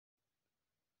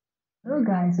Hello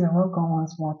guys and welcome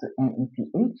once more to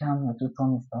NEPA channel to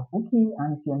Mr. Fuki,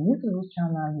 and if you're new to this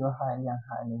channel, you're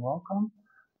highly welcome.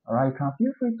 Alright, you can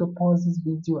feel free to pause this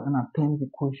video and attempt the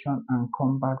question and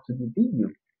come back to the video.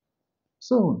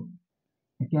 So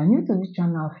if you're new to this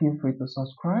channel, feel free to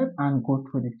subscribe and go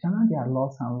through the channel. There are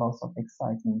lots and lots of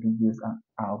exciting videos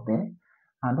out there.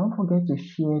 And don't forget to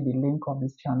share the link of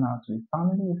this channel to a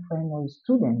family, a friend, or a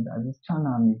student that this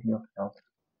channel may be of help.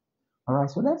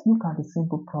 Alright, so let's look at the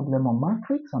simple problem of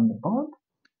matrix on the board.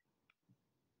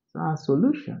 So our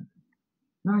solution.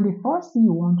 Now the first thing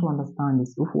you want to understand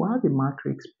is if we have the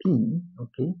matrix P,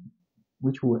 okay,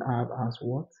 which we have as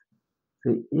what?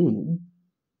 Say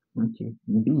A, okay,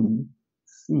 B,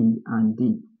 C, and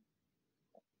D.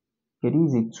 Okay,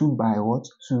 this is a 2 by what?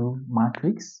 2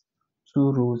 matrix,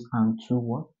 2 rows and 2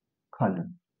 what?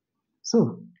 Column.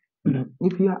 So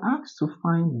if you are asked to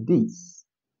find this,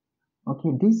 okay,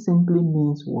 this simply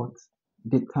means what?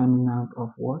 Determinant of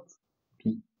what?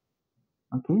 P.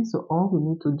 Okay, so all we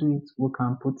need to do is we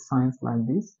can put signs like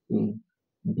this: A,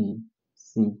 B,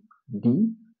 C, D.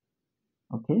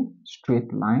 Okay,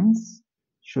 straight lines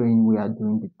showing we are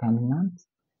doing determinant.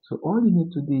 So all you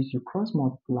need to do is you cross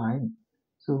multiply.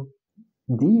 So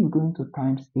D is going to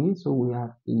times A, so we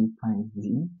have A times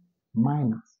D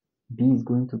minus B is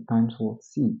going to times what?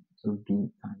 C, so B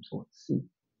times what? C.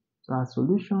 So our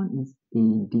solution is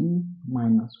AD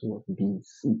minus what?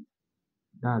 BC.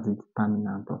 That's the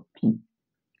determinant of P.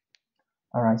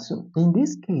 Alright, so in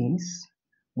this case,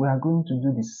 we are going to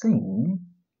do the same.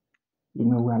 We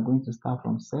are going to start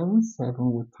from 7. 7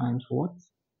 will times what?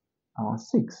 Our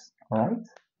 6, alright?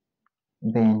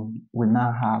 Then we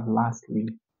now have lastly,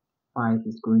 5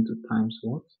 is going to times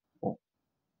what? 4.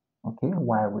 Okay,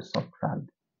 while we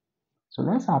subtract. So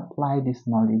let's apply this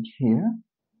knowledge here,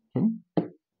 okay?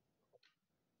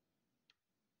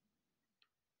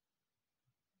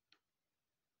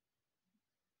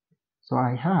 So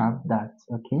I have that,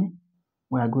 okay?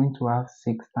 We are going to have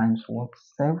 6 times what?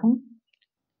 7.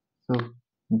 So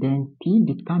then P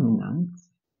determinant,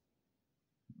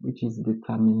 which is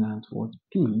determinant what?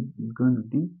 P is going to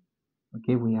be,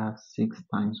 okay, we have 6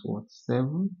 times what?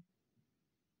 7.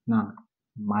 Now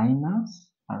minus,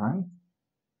 all right,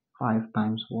 5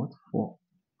 times what? 4.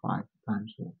 5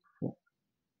 times what? 4.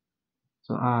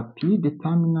 So our P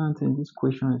determinant in this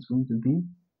question is going to be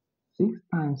 6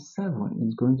 times 7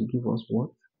 is going to give us what?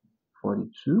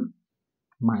 42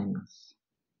 minus,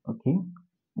 okay,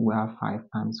 we have 5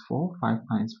 times 4. 5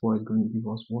 times 4 is going to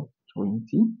give us what? 20.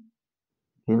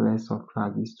 Okay, let's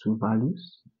subtract these two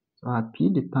values. So our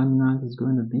P determinant is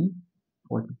going to be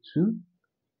 42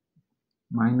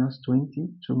 minus 20.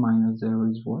 2 minus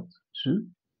 0 is what? 2.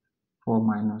 4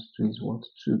 minus 2 is what?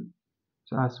 2.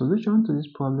 So our solution to this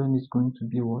problem is going to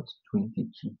be what?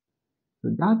 22. So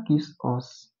that gives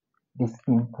us the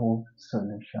simple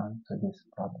solution to this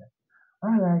problem.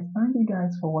 Alright, thank you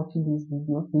guys for watching this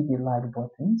video. Hit the like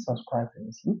button, subscribe to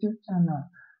this YouTube channel,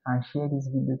 and share this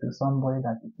video to somebody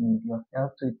that it may be of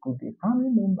help to. It could be a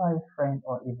family member, a friend,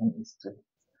 or even a student.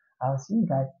 I'll see you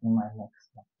guys in my next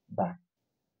one. Bye.